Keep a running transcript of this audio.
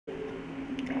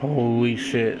Holy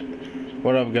shit.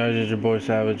 What up, guys? It's your boy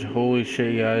Savage. Holy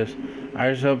shit, guys.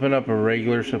 I just opened up a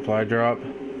regular supply drop,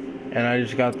 and I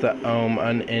just got the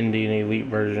unending elite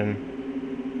version.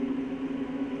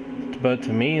 But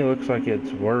to me, it looks like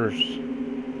it's worse.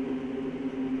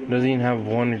 It doesn't even have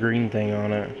one green thing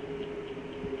on it.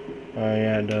 Oh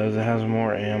yeah, it does. It has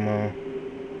more ammo.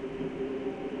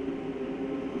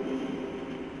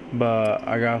 But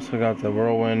I also got the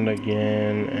whirlwind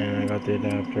again, and I got the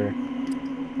adapter.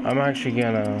 I'm actually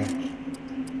gonna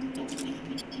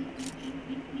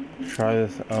try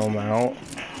this out.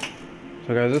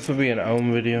 So guys, this will be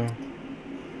an video.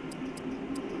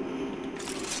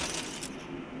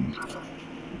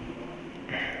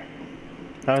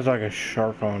 That was like a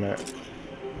shark on it.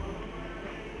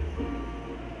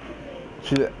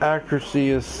 See, the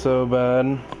accuracy is so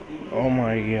bad. Oh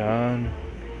my god.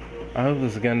 I hope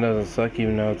this gun doesn't suck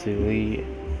even though it's elite.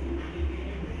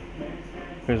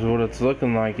 Because what it's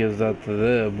looking like is that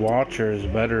the Watcher is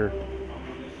better.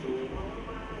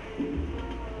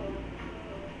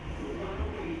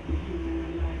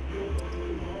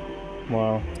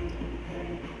 Wow.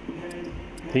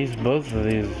 Both of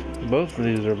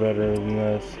these are better than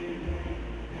this.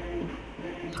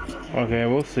 Okay,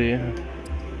 we'll see.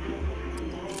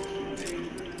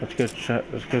 Let's go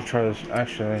try this.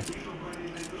 Actually,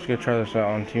 let's go try this out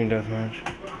on Team Deathmatch.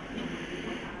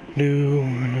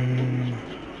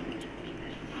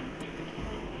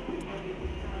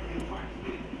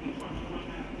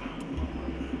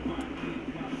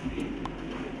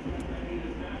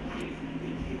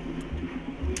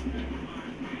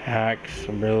 Hacks,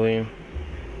 really?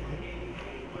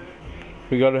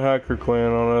 We got a hacker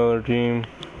clan on another team.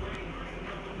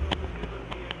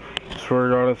 Swear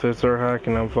to God, if it's their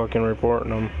hacking, I'm fucking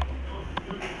reporting them.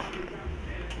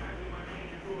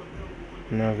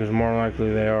 No, because more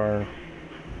likely they are.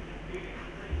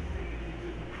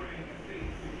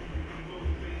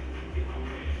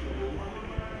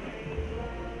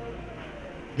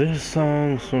 This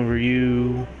song's for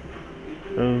you.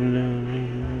 Oh,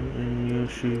 in your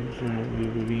shoes, and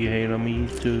you will be hating on me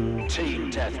too. Team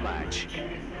Deathmatch.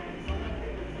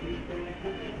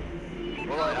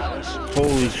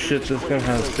 Holy shit, this gun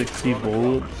has 60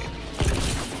 bullets.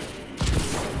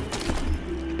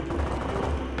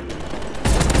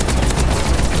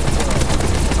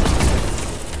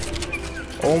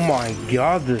 Oh my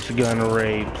god, this gun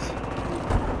rapes.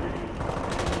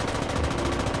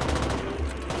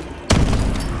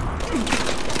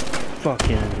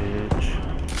 Fucking bitch.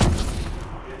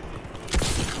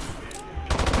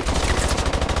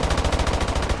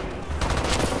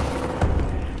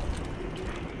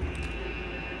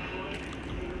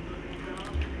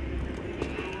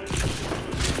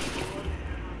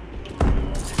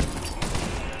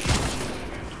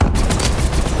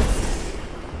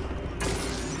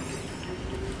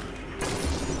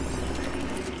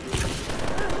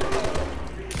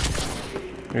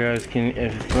 You guys can,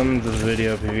 if thumbs this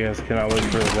video up, if you guys cannot wait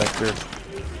for the vector,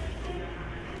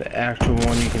 the actual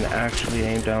one you can actually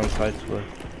aim down sights with.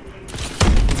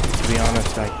 To be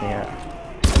honest, I can't.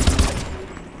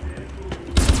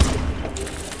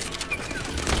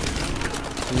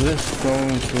 This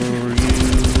song for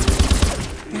you.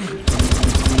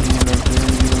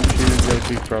 That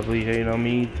you probably hate on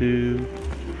me too.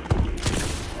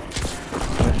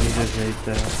 Let me just hate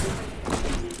that.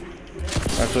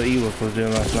 That's what Ewok was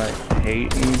doing last night.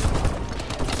 Hating.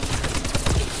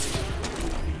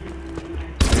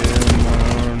 Good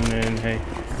morning.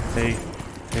 Hey,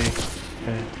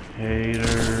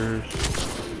 haters.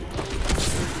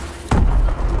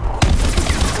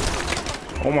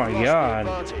 Oh my god.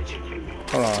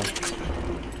 Hold on.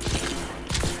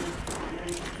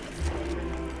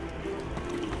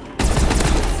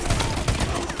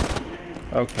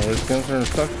 Okay, this gun's gonna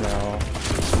suck now.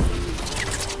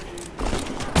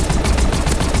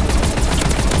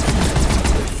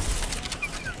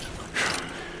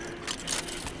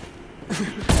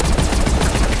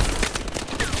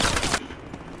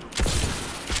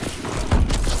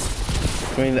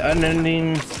 I mean, the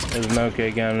unending is an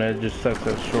okay gun, it just sucks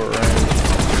at short range.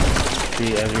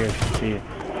 See, as you guys can see,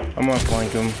 I'm gonna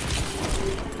flank him.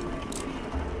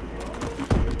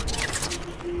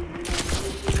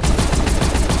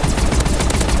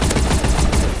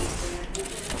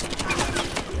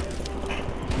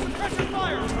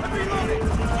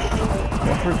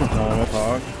 What freaking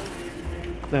tomahawk?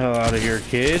 Get the hell out of here,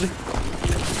 kid.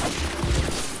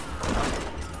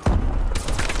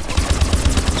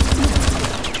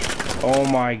 Oh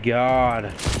my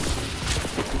god.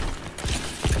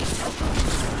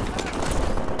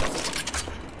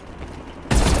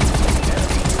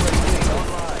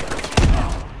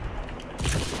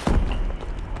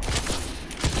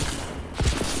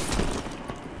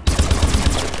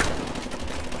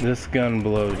 This gun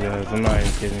blows, guys. I'm not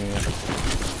even kidding you.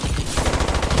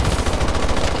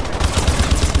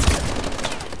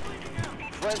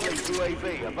 Friendly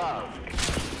UAV above.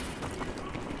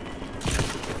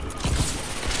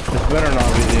 This better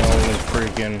not be the only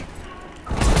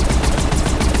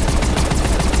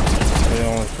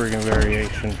freaking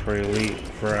variation for Elite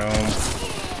Realm.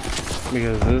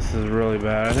 Because this is really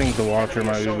bad. I think the Watcher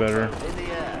might be better.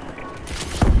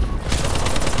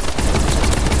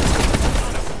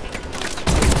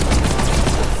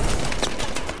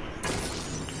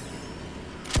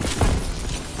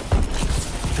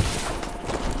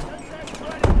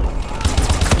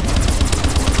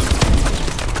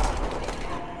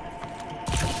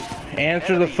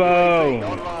 Answer the phone!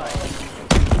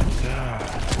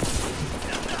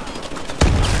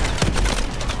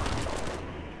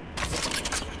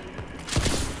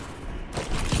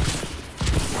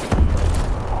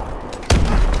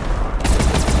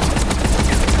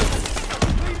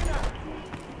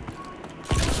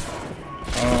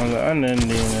 The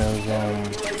unending is,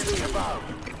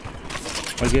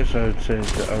 I guess I would say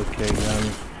it's the okay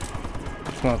gun.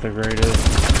 It's not the greatest.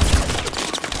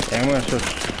 Yeah,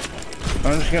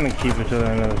 I'm just gonna keep it to the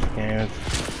end of this game.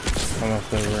 It's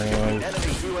almost over anyways.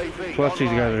 Plus these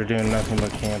guys are doing nothing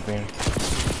but camping.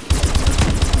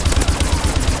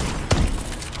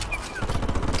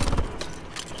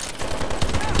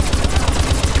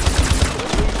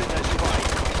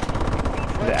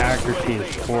 The accuracy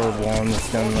is horrible on this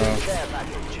gun though.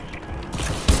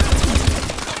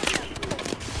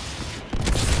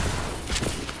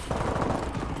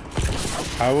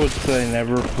 I would say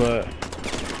never put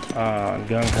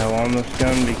gun hell on this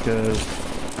gun because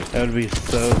it would be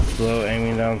so slow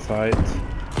aiming down sights.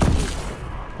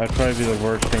 That'd probably be the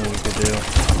worst thing you could do.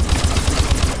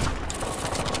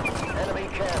 Enemy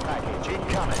care package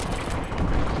incoming.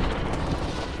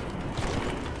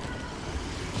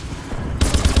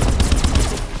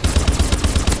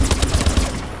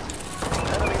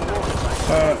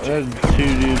 There's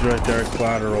two dudes right there at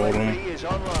collateral them.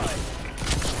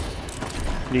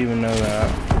 Didn't even know that.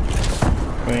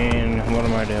 I mean, what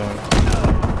am I doing?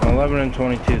 I'm 11 and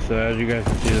 22, so as you guys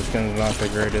can see, this gun is not the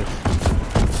greatest.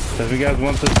 So if you guys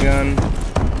want this gun, I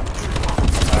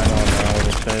don't know what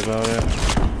to say about it.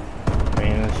 I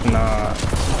mean, it's not,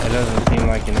 it doesn't seem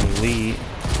like an Elite.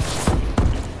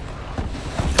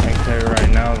 I can tell you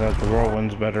right now that the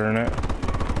Whirlwind's better in it.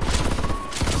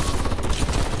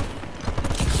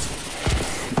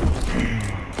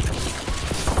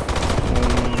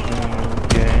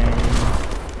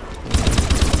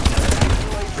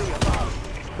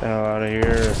 The hell out of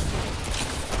here.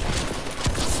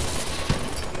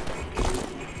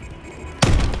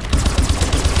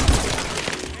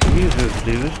 Jesus,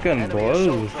 dude, this gun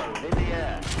blows.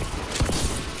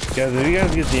 Guys, if you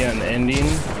guys get the unending,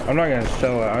 I'm not gonna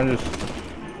sell it. I'm just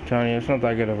telling you, it's not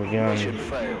that good of a gun. Mission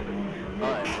failed.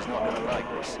 I is not gonna like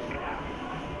this.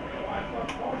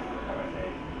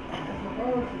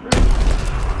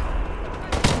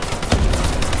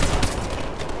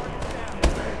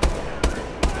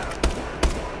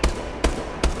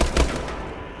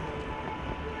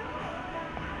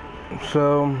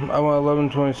 So, I'm at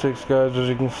 1126, guys. As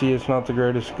you can see, it's not the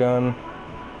greatest gun.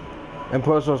 And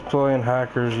plus, I was playing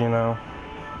hackers, you know.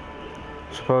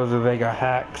 Supposedly they got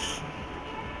hacks.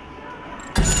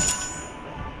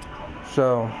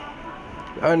 So,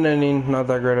 unending, not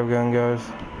that great of a gun, guys.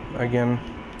 Again.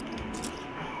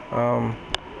 But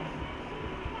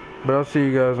I'll see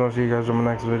you guys. I'll see you guys on my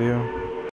next video.